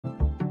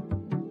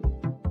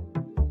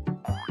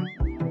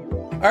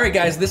All right,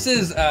 guys, this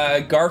is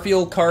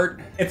Garfield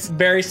Kart. It's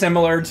very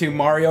similar to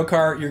Mario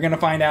Kart. You're going to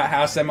find out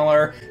how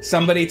similar.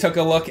 Somebody took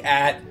a look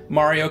at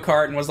Mario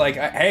Kart and was like,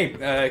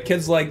 hey,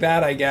 kids like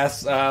that, I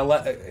guess,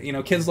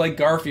 kids like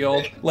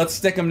Garfield, let's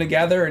stick them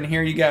together, and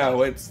here you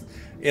go.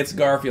 It's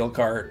Garfield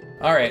Kart.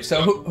 All right,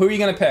 so who are you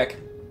going to pick?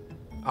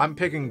 I'm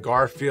picking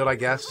Garfield, I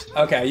guess.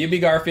 Okay, you be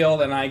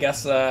Garfield, and I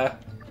guess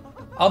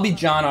I'll be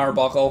John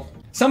Arbuckle.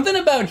 Something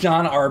about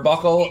John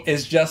Arbuckle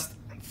is just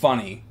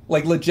funny.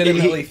 Like,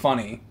 legitimately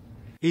funny.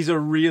 He's a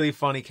really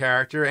funny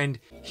character, and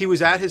he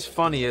was at his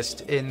funniest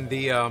in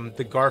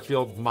the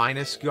Garfield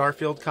minus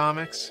Garfield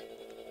comics.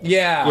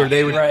 Yeah, where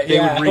they would right, they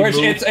would remove.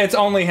 It's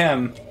only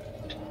him.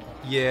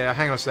 Yeah,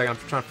 hang on a second.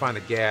 I'm trying to find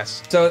the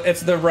gas. So it's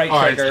the right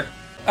trigger.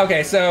 Right.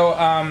 Okay, so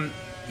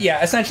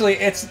yeah, essentially,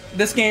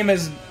 this game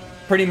is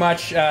pretty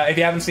much if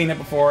you haven't seen it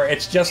before,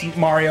 it's just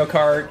Mario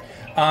Kart.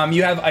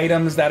 You have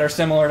items that are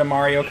similar to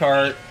Mario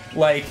Kart.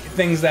 Like,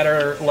 things that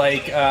are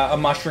like a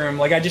mushroom.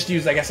 Like, I just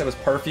used, I guess it was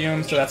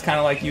perfume, so that's kind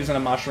of like using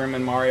a mushroom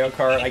in Mario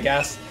Kart, I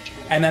guess.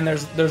 And then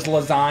there's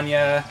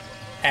lasagna,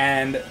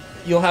 and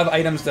you'll have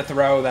items to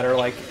throw that are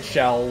like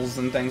shells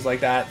and things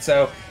like that.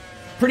 So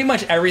pretty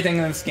much everything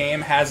in this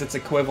game has its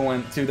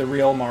equivalent to the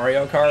real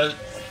Mario Kart.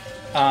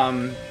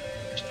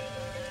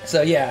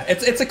 So yeah,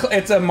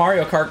 it's a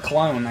Mario Kart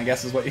clone, I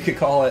guess is what you could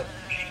call it.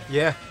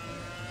 Yeah.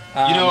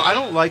 I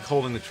don't like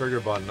holding the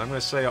trigger button. I'm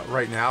going to say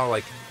right now,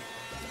 like,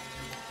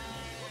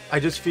 I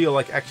just feel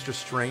like extra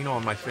strain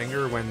on my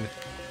finger when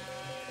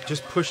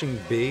just pushing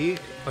B.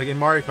 Like in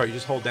Mario Kart, you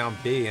just hold down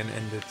B and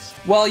it's.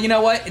 Well, you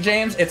know what,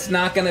 James? It's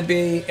not gonna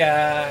be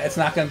as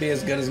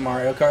good as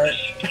Mario Kart.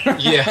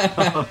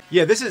 Yeah,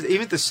 yeah. This is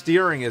even the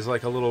steering is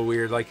like a little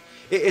weird. Like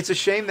it's a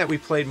shame that we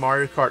played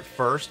Mario Kart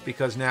first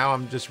because now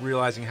I'm just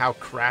realizing how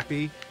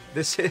crappy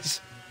this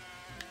is.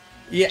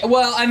 Yeah,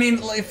 well, I mean,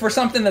 like, for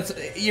something that's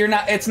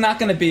it's not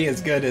going to be as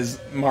good as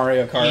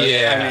Mario Kart.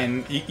 Yeah, I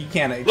mean, you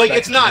can't expect like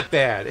it's not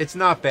bad. It's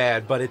not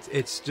bad, but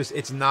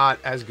it's not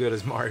as good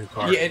as Mario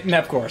Kart. Yeah,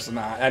 of course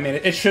not. I mean,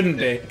 it shouldn't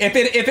be.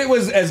 If it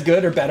was as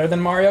good or better than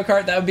Mario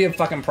Kart, that would be a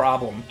fucking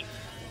problem.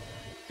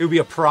 It would be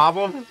a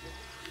problem?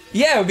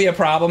 Yeah, it would be a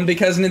problem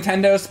because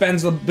Nintendo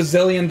spends $1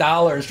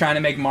 bazillion trying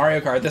to make Mario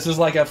Kart. This is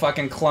like a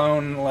fucking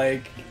clone,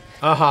 like.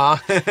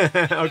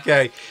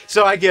 Okay,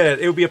 so I get it.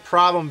 It would be a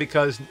problem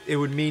because it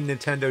would mean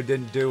Nintendo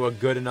didn't do a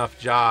good enough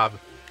job.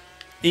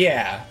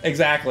 Yeah,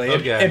 exactly.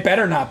 Okay. It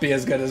better not be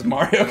as good as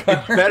Mario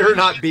Kart. It better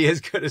not be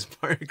as good as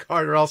Mario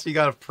Kart, or else you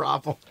got a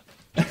problem.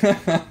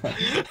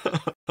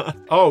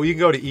 Oh, you can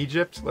go to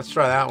Egypt? Let's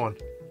try that one.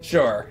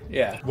 Sure.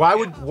 Yeah.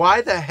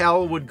 Why the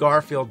hell would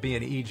Garfield be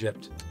in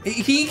Egypt?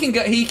 He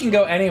can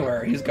go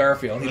anywhere. He's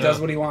Garfield. He does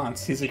what he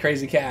wants. He's a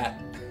crazy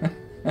cat.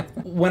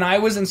 When I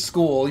was in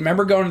school, you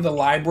remember going to the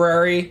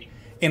library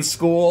in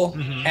school,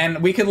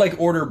 and we could like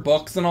order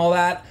books and all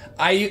that.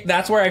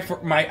 That's where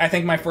I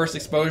think my first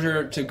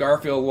exposure to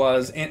Garfield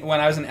was when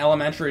I was in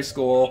elementary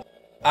school.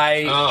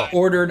 I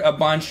ordered a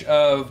bunch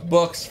of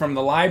books from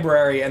the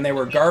library, and they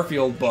were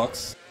Garfield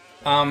books,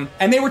 and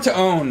they were to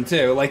own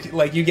too.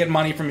 Like you get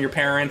money from your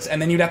parents,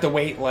 and then you'd have to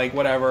wait like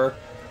whatever,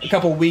 a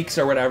couple weeks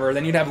or whatever.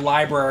 Then you'd have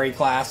library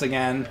class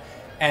again.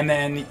 And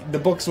then the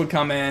books would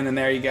come in, and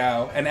there you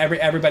go. And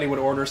everybody would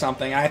order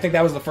something. I think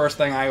that was the first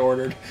thing I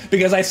ordered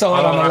because I saw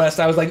it on the list.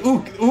 I was like,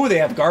 ooh, they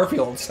have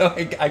Garfield, so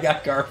I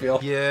got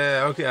Garfield.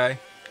 Yeah, okay.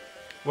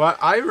 Well,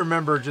 I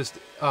remember just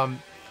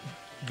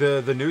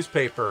the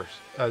newspapers.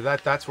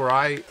 That's where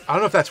I don't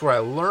know if that's where I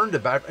learned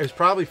about it. It was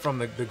probably from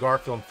the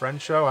Garfield and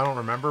Friends show. I don't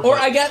remember. Or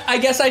I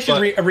guess I should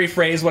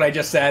rephrase what I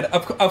just said.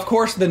 Of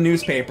course, the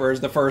newspaper is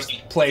the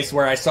first place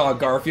where I saw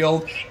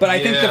Garfield. But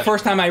I think the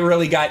first time I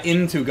really got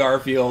into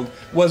Garfield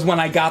was when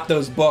I got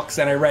those books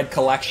and I read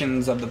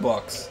collections of the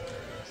books.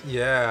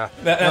 Yeah,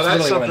 that's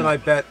really something I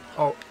bet.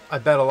 Oh, I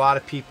bet a lot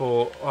of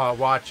people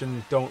watch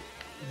and don't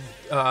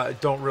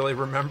really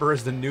remember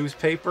as the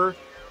newspaper.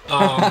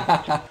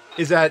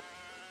 Is that.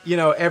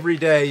 Every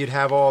day you'd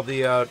have all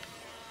the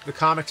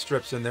comic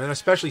strips in there, and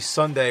especially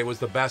Sunday was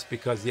the best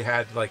because you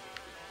had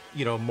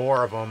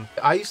more of them.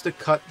 I used to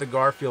cut the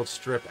Garfield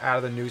strip out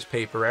of the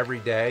newspaper every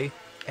day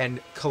and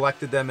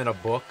collected them in a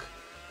book.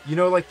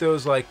 Like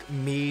those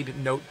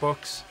Mead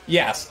notebooks?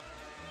 Yes.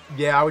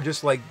 Yeah, I would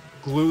just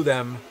glue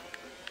them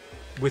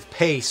with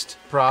paste,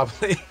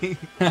 probably.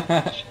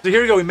 So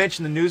here we go. We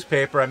mentioned the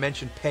newspaper. I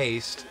mentioned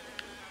paste.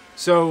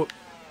 So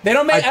I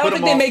don't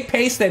think they make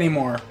paste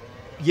anymore.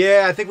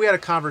 Yeah, I think we had a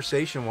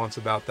conversation once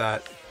about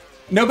that.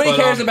 Nobody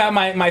cares about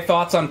my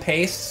thoughts on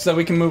paste, so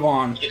we can move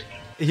on.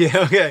 Yeah,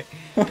 okay.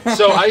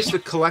 So I used to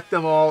collect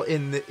them all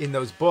in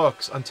those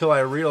books until I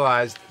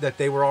realized that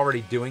they were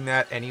already doing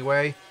that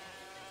anyway.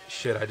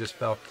 Shit, I just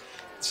fell.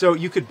 So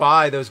you could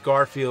buy those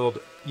Garfield,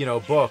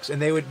 books,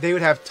 and they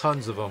would have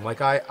tons of them.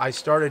 Like I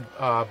started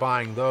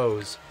buying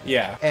those.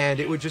 Yeah. And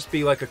it would just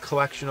be like a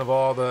collection of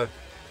all the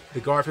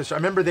Garfield. I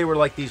remember they were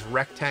like these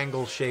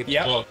rectangle-shaped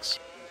books,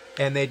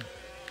 and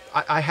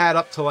I had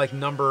up to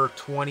number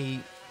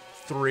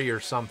 23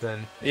 or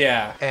something.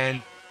 Yeah.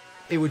 And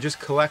it would just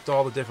collect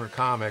all the different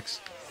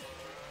comics.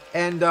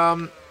 And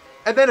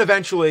And then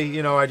eventually,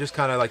 you know, I just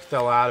kind of like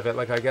fell out of it,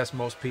 like I guess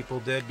most people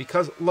did,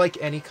 because like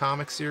any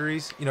comic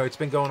series, you know, it's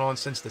been going on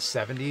since the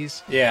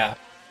 70s. Yeah.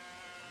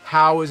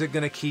 How is it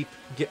going to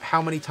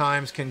how many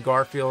times can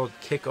Garfield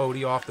kick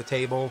Odie off the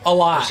table? A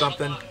lot. Or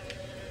something?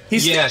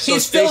 He's so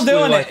still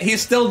doing it.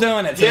 He's still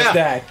doing it to this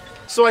day.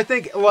 So I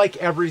think, like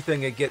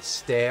everything, it gets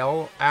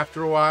stale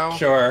after a while.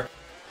 Sure.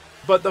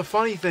 But the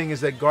funny thing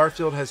is that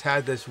Garfield has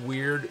had this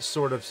weird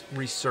sort of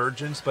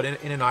resurgence, but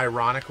in an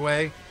ironic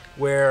way,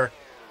 where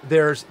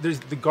there's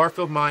the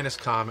Garfield minus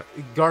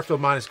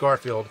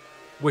Garfield,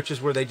 which is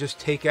where they just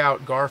take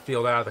out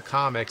Garfield out of the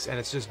comics, and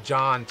it's just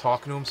John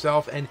talking to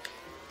himself, and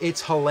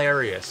it's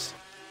hilarious.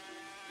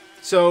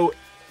 So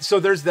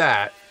there's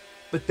that.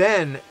 But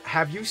then,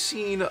 have you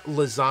seen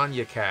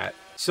Lasagna Cat?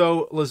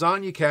 So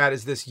Lasagna Cat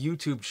is this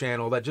YouTube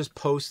channel that just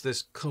posts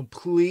this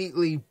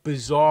completely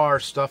bizarre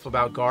stuff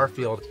about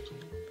Garfield,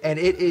 and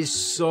it is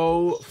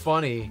so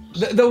funny.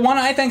 The one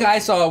I think I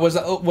saw was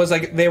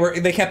like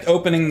they kept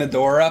opening the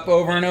door up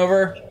over and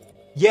over.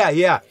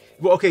 Yeah.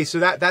 Well, okay, so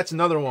that's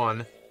another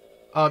one.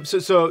 So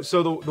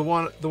the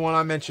one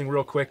I'm mentioning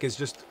real quick is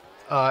just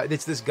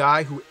it's this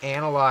guy who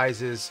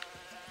analyzes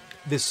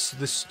the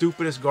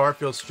stupidest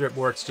Garfield strip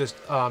where it's just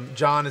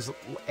John is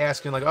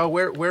asking like, oh,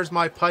 where's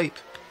my pipe?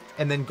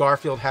 And then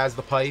Garfield has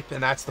the pipe,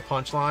 and that's the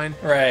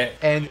punchline. Right.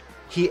 And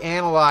he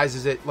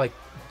analyzes it, like,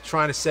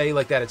 trying to say,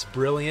 like, that it's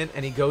brilliant,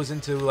 and he goes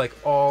into, like,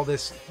 all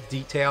this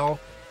detail,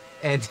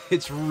 and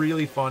it's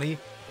really funny.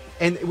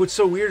 And what's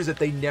so weird is that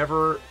they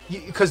never...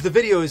 Because the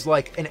video is,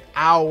 like, an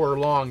hour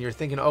long. You're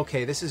thinking,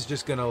 okay, this is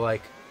just gonna,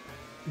 like...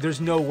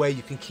 There's no way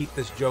you can keep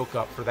this joke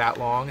up for that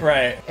long.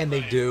 Right. And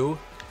they do.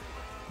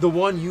 The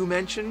one you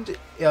mentioned,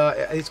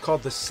 it's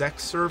called the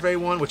sex survey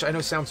one, which I know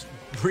sounds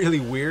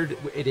really weird.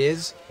 It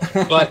is.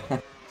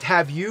 But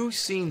have you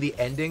seen the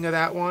ending of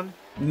that one?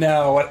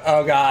 No.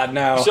 Oh, God,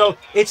 no. So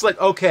it's like,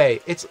 okay,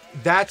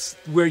 that's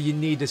where you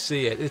need to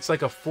see it. It's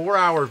like a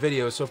 4-hour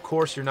video, so of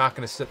course you're not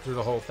going to sit through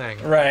the whole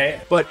thing.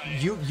 Right. But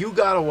you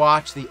got to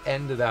watch the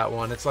end of that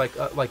one. It's like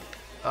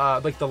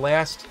the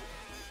last,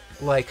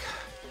 like...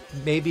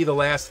 maybe the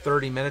last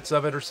 30 minutes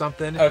of it or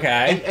something.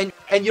 Okay.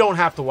 And you don't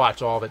have to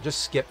watch all of it.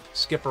 Just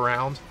skip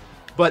around.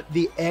 But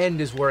the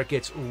end is where it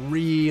gets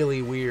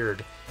really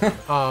weird.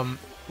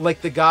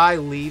 Like the guy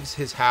leaves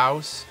his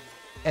house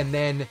and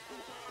then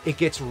it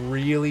gets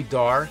really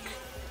dark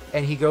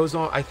and he goes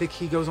on, I think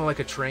he goes on like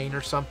a train or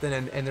something,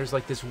 and there's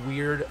like this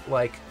weird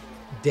like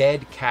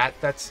dead cat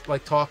that's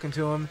like talking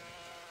to him.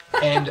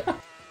 And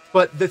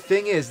but the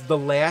thing is, the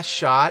last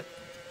shot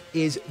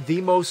is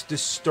the most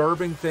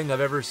disturbing thing I've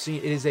ever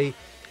seen.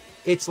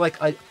 It's like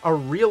a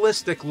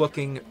realistic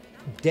looking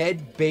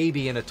dead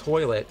baby in a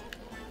toilet,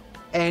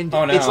 and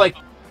oh, no. It's like,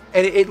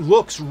 and it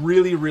looks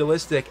really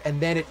realistic, and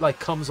then it like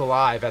comes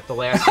alive at the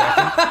last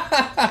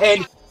second,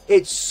 and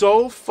it's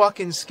so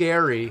fucking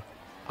scary.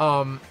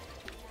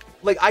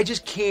 Like I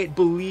just can't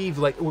believe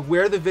like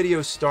where the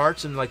video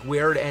starts and like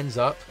where it ends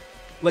up.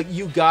 Like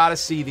you gotta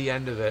see the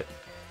end of it.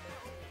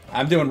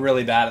 I'm doing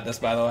really bad at this,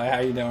 by the way. How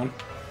you doing?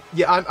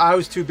 Yeah, I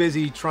was too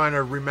busy trying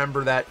to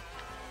remember that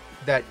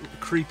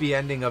creepy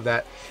ending of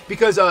that.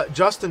 Because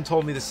Justin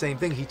told me the same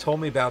thing. He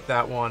told me about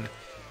that one.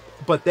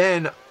 But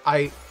then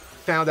I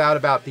found out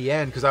about the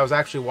end because I was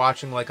actually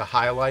watching like a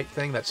highlight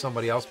thing that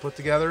somebody else put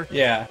together.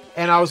 Yeah.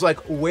 And I was like,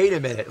 wait a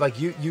minute. Like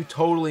you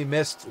totally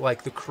missed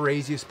like the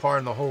craziest part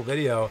in the whole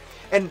video.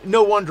 And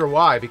no wonder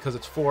why, because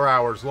it's 4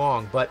 hours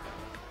long. But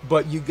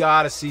you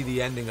gotta see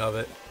the ending of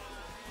it.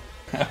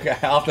 Okay,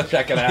 I'll have to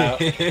check it out.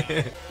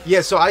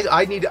 Yeah, so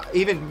I need,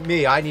 even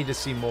me, I need to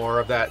see more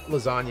of that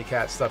Lasagna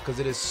Cat stuff because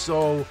it is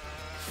so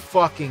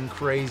fucking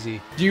crazy.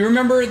 Do you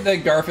remember the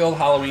Garfield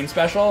Halloween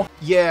special?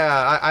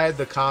 Yeah, I had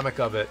the comic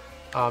of it,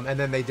 and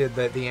then they did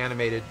the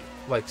animated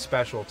like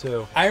special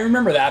too. I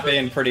remember that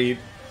being pretty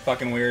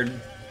fucking weird.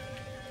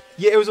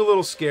 Yeah, it was a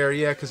little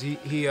scary. Yeah, because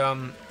he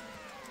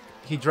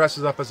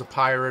dresses up as a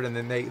pirate, and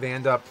then they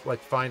end up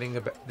like finding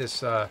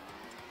this.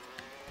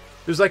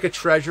 There's like a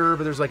treasure,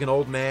 but there's like an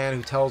old man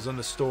who tells them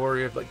the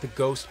story of like the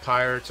ghost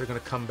pirates are going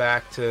to come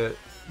back to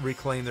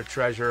reclaim their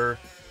treasure.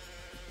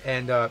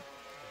 And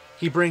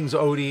he brings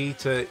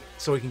Odie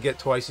so he can get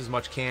twice as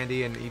much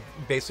candy, and he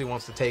basically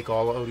wants to take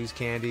all of Odie's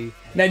candy.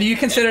 Now, do you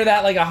consider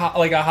that like a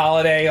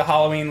holiday, a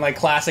Halloween like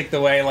classic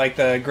the way like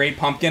the Great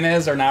Pumpkin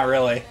is, or not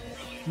really?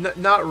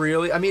 Not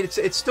really. I mean,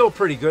 it's still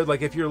pretty good.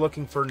 Like if you're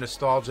looking for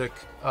nostalgic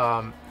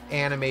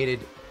animated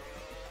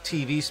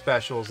TV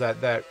specials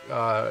that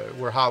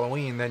were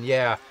Halloween, then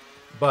yeah,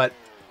 but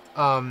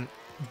you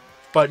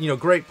know,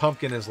 Great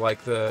Pumpkin is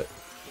like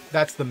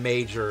that's the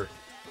major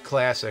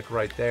classic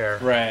right there,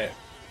 right?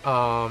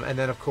 And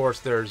then of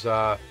course there's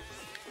oh,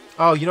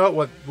 you know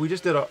what we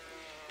just did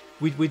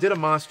we did a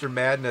Monster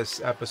Madness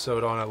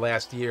episode on it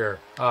last year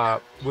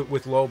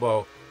with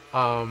Lobo,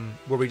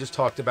 where we just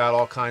talked about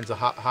all kinds of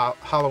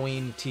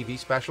Halloween TV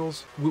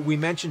specials. We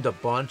mentioned a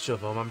bunch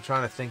of them. I'm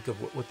trying to think of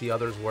what the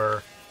others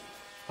were.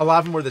 A lot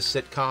of them were the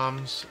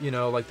sitcoms, you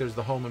know, like there's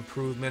the Home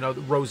Improvement,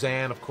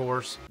 Roseanne, of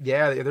course.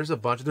 Yeah, there's a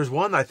bunch. There's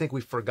one I think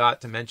we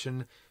forgot to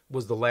mention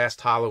was The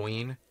Last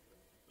Halloween.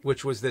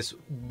 which was this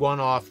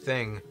one-off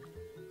thing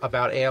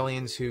about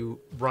aliens who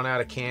run out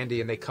of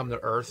candy and they come to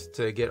Earth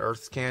to get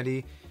Earth's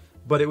candy.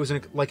 But it was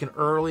like an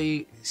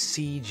early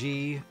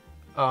CG,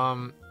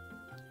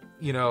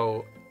 you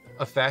know,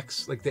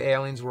 effects. Like the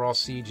aliens were all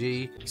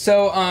CG.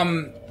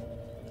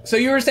 So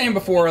you were saying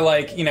before,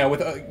 like, you know,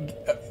 with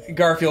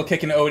Garfield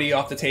kicking Odie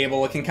off the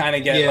table, it can kind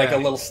of get like a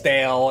little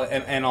stale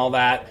and all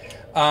that.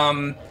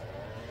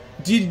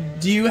 Do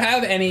you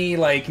have any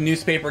like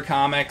newspaper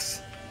comics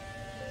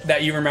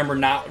that you remember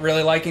not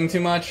really liking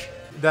too much?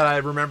 That I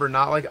remember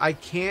not like. I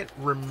can't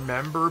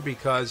remember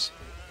because,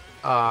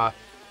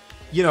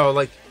 you know,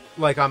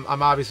 like I'm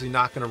obviously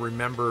not going to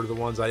remember the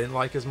ones I didn't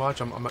like as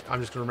much. I'm just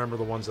going to remember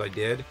the ones I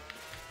did.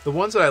 The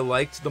ones that I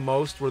liked the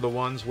most were the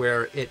ones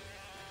where it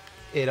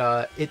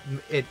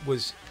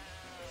was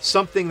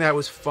something that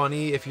was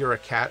funny if you're a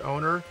cat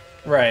owner.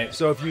 Right.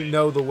 So if you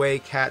know the way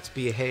cats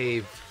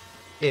behave,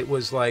 it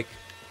was like,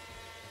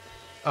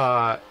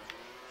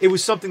 it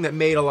was something that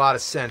made a lot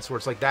of sense. Where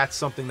it's like that's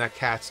something that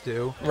cats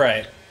do.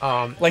 Right.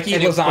 Like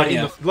eating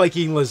lasagna. Like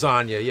eating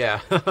lasagna,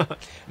 yeah.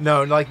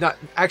 No, like not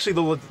actually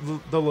the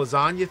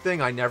lasagna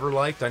thing. I never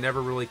liked. I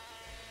never really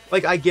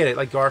like. I get it.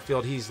 Like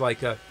Garfield, he's a fat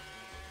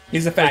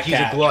cat. He's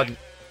a glutton.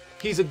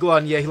 He's a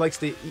glutton. Yeah, he likes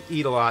to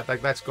eat a lot.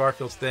 Like that's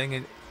Garfield's thing.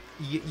 And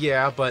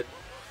yeah, but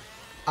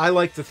I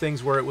like the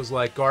things where it was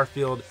like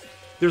Garfield.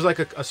 There's like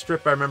a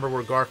strip I remember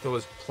where Garfield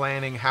was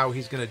planning how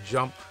he's gonna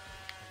jump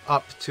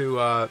up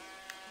to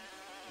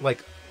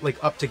like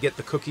up to get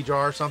the cookie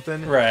jar or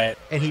something. Right.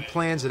 And he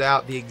plans it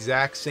out the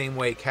exact same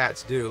way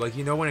cats do. Like,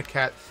 you know when a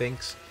cat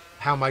thinks,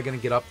 how am I going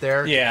to get up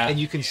there? Yeah. And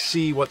you can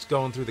see what's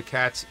going through the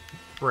cat's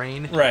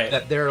brain. Right.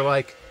 That they're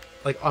like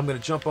I'm going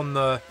to jump on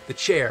the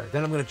chair,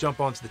 then I'm going to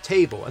jump onto the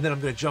table, and then I'm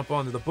going to jump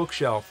onto the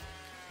bookshelf,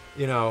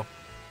 you know.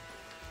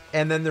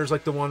 And then there's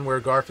like the one where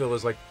Garfield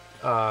is like,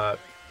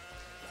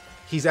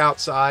 he's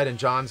outside and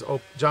John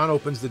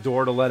opens the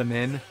door to let him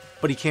in.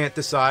 But he can't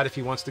decide if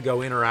he wants to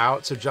go in or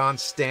out. So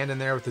John's standing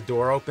there with the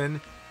door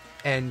open,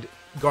 and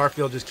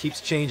Garfield just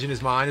keeps changing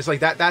his mind. It's like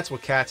that's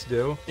what cats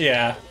do.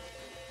 Yeah.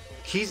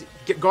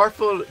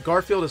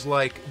 Garfield is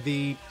like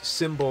the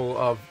symbol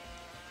of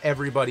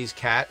everybody's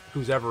cat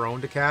who's ever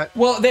owned a cat.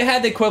 Well, they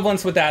had the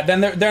equivalents with that.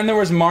 Then there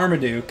was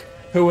Marmaduke,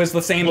 who was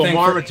the same thing.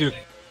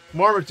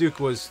 Marmaduke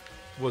was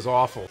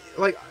awful.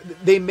 Like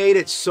they made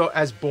it so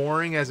as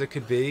boring as it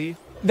could be.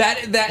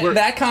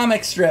 That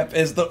comic strip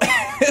is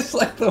it's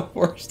like the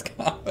worst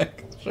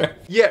comic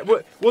strip. Yeah,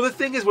 well, the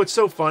thing is, what's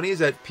so funny is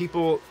that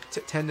people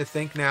tend to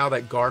think now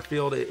that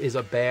Garfield is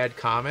a bad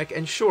comic,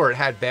 and sure, it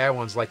had bad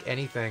ones like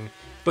anything,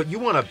 but you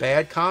want a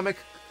bad comic?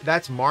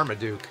 That's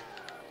Marmaduke.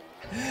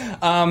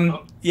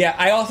 Yeah,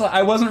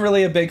 I wasn't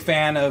really a big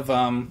fan of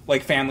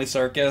like Family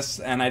Circus,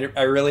 and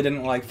I really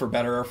didn't like For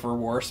Better or For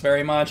Worse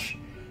very much.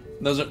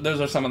 Those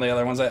are some of the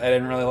other ones I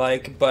didn't really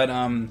like, but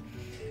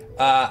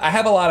I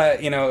have a lot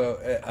of, you know,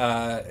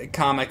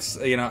 comics,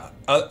 you know,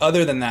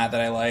 other than that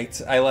I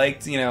liked. I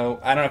liked, you know,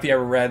 I don't know if you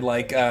ever read,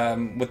 like,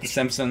 with The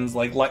Simpsons,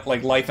 like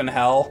Life in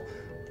Hell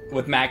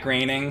with Matt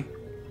Groening.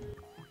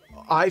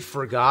 I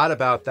forgot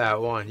about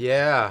that one,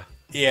 yeah.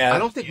 Yeah. I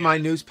don't think my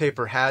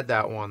newspaper had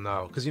that one,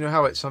 though, because you know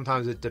how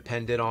sometimes it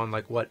depended on,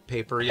 like, what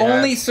paper you had?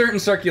 Only certain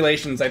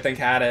circulations, I think,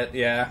 had it,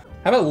 yeah.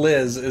 How about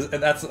Liz?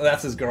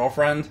 That's his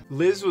girlfriend?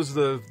 Liz was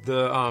the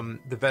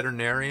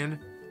veterinarian.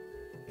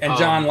 And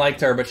John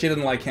liked her, but she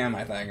didn't like him,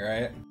 I think,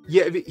 right?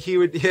 Yeah, he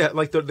would. Yeah,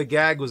 like the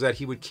gag was that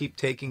he would keep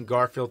taking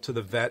Garfield to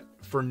the vet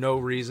for no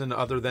reason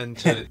other than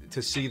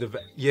to see the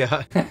vet.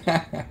 Yeah,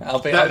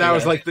 that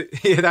was like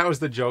that was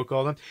the joke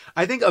all the time.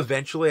 I think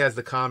eventually, as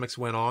the comics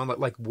went on,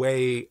 like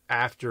way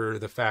after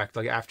the fact,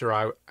 like after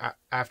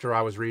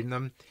I was reading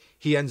them,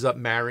 he ends up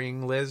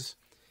marrying Liz.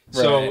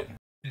 So right.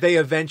 They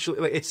eventually.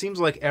 Like, it seems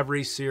like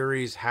every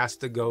series has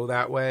to go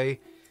that way.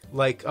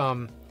 Like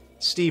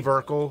Steve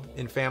Urkel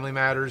in Family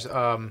Matters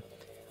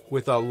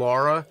with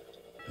Laura.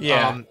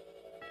 Yeah.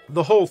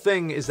 The whole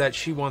thing is that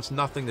she wants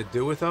nothing to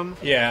do with him.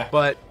 Yeah.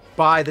 But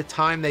by the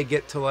time they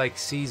get to like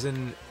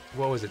season,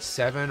 what was it,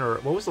 7? Or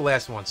what was the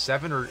last one?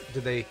 7? Or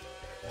did they...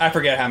 I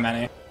forget how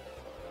many.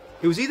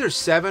 It was either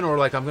 7 or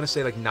like, I'm going to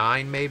say like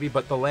 9 maybe.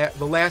 But the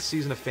last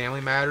season of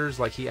Family Matters,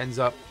 like he ends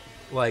up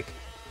like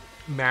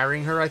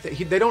marrying her. I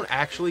think they don't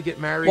actually get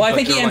married. Well, I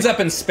think he ends up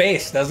in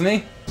space, doesn't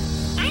he?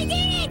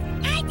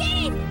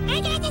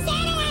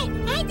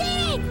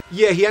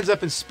 Yeah, he ends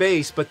up in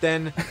space, but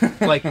then,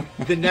 like,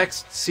 the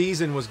next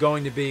season was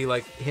going to be,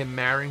 like, him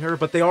marrying her,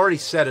 but they already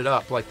set it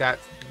up like that.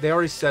 They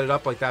already set it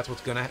up like that's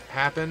what's going to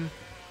happen,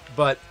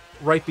 but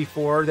right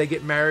before they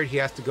get married, he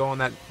has to go on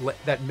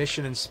that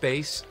mission in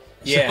space.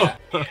 Yeah.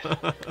 So,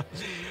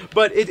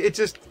 but it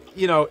just,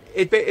 you know,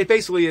 it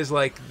basically is,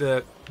 like,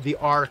 the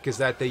arc is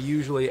that they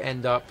usually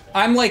end up...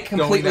 I'm, like,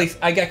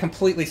 I got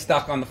completely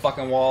stuck on the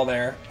fucking wall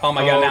there. Oh,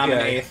 my God, now I'm in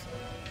 8th.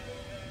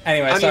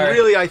 Anyway, sorry. I mean,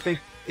 really, I think...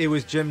 It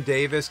was Jim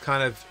Davis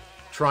kind of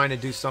trying to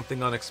do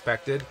something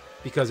unexpected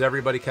because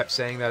everybody kept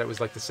saying that it was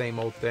like the same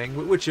old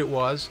thing, which it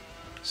was.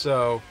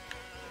 So,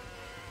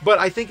 but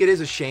I think it is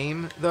a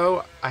shame,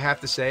 though, I have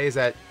to say, is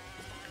that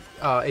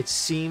it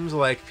seems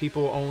like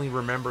people only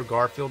remember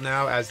Garfield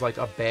now as like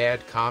a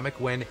bad comic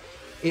when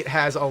it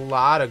has a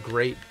lot of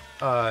great,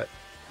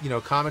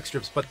 comic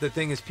strips. But the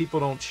thing is, people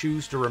don't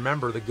choose to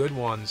remember the good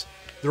ones.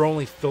 They're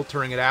only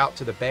filtering it out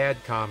to the bad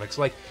comics.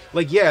 Like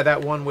yeah,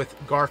 that one with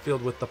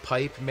Garfield with the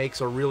pipe makes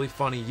a really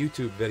funny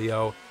YouTube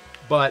video,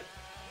 but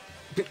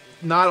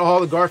not all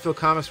the Garfield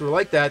comics were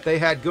like that. They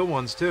had good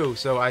ones too.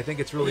 So I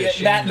think it's really a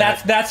shame.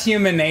 That's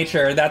human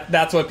nature.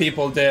 That's what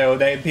people do.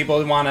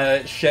 People want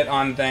to shit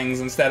on things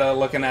instead of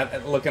looking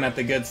at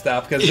the good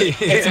stuff, because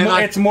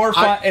it's more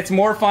fun. It's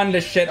more fun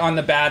to shit on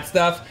the bad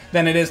stuff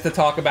than it is to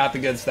talk about the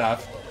good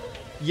stuff.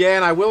 Yeah,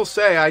 and I will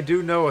say I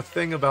do know a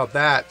thing about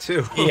that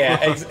too.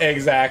 Yeah,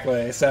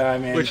 exactly. So I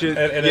mean, it is what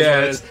it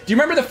is. Do you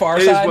remember the Far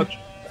Side?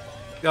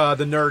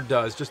 The nerd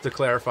does, just to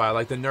clarify.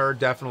 Like, the nerd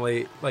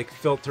definitely like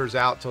filters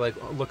out to like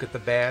look at the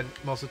bad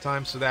most of the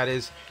time. So that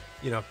is,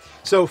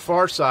 So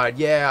Far Side,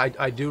 yeah,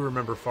 I do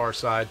remember Far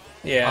Side.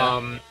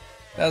 Yeah,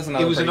 that was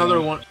another. It was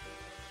another one.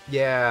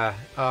 Yeah,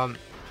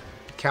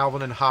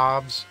 Calvin and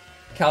Hobbes.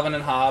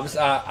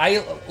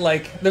 I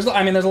like. There's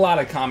a lot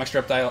of comic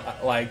strips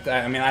I like.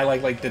 I mean, I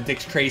like the Dick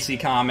Tracy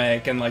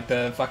comic and like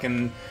the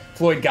fucking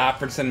Floyd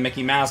Gottfredson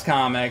Mickey Mouse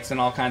comics and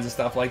all kinds of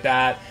stuff like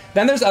that.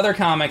 Then there's other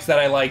comics that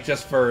I like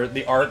just for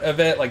the art of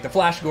it, like the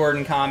Flash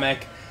Gordon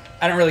comic.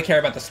 I don't really care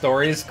about the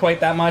stories quite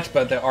that much,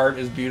 but the art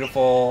is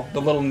beautiful.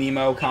 The Little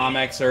Nemo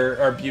comics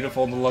are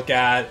beautiful to look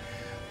at.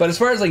 But as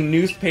far as like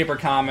newspaper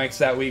comics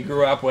that we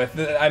grew up with,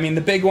 I mean,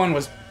 the big one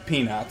was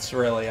Peanuts,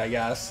 really, I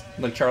guess,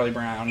 like Charlie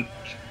Brown,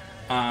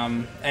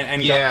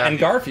 and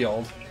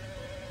Garfield.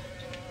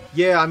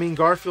 Yeah, I mean,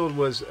 Garfield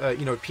was,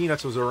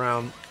 Peanuts was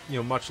around,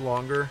 much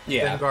longer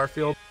than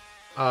Garfield.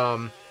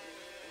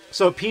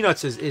 So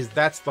Peanuts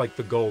that's like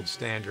the gold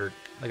standard.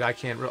 Like, I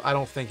can't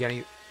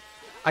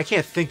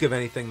think of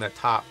anything that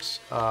tops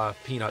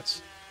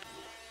Peanuts.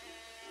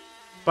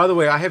 By the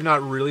way, I have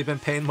not really been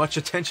paying much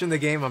attention to the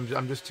game.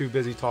 I'm just too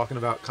busy talking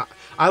about.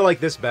 I like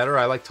this better.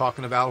 I like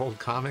talking about old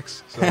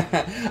comics. So.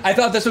 I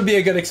thought this would be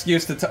a good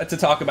excuse to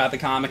talk about the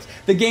comics.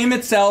 The game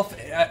itself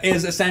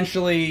is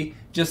essentially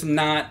just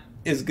not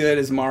as good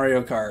as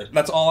Mario Kart.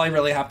 That's all I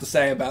really have to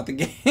say about the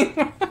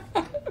game.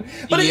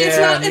 But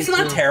it's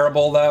not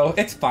terrible though.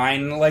 It's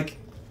fine. Like,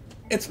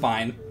 it's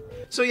fine.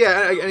 So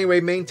yeah.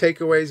 Anyway, main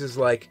takeaways is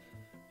like,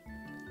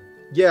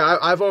 yeah,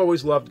 I've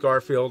always loved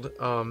Garfield.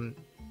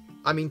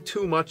 I mean,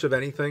 too much of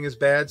anything is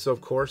bad, so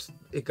of course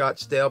it got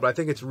stale. But I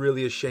think it's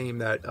really a shame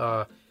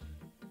that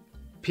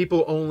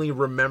people only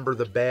remember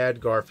the bad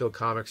Garfield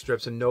comic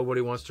strips and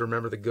nobody wants to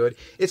remember the good.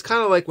 It's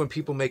kind of like when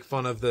people make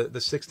fun of the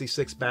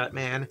 66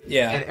 Batman.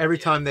 Yeah. And every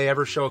time they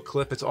ever show a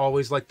clip, it's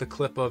always like the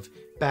clip of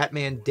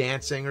Batman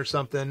dancing or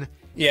something.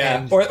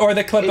 Yeah, or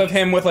the clip of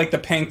him with like the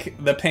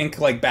pink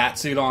like bat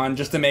suit on,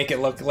 just to make it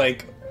look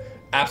like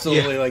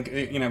absolutely like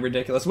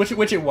ridiculous.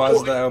 Which it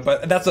was though,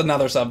 but that's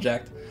another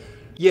subject.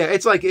 Yeah,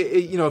 it's like,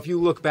 if you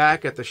look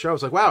back at the show,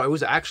 it's like, wow, it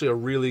was actually a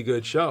really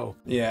good show.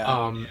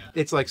 Yeah.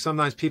 It's like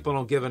sometimes people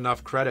don't give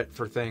enough credit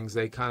for things.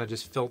 They kind of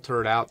just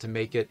filter it out to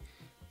make it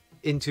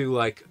into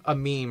like a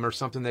meme or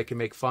something they can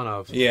make fun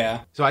of.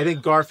 Yeah. So I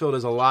think Garfield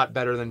is a lot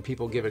better than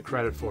people give it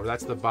credit for.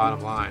 That's the bottom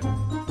line.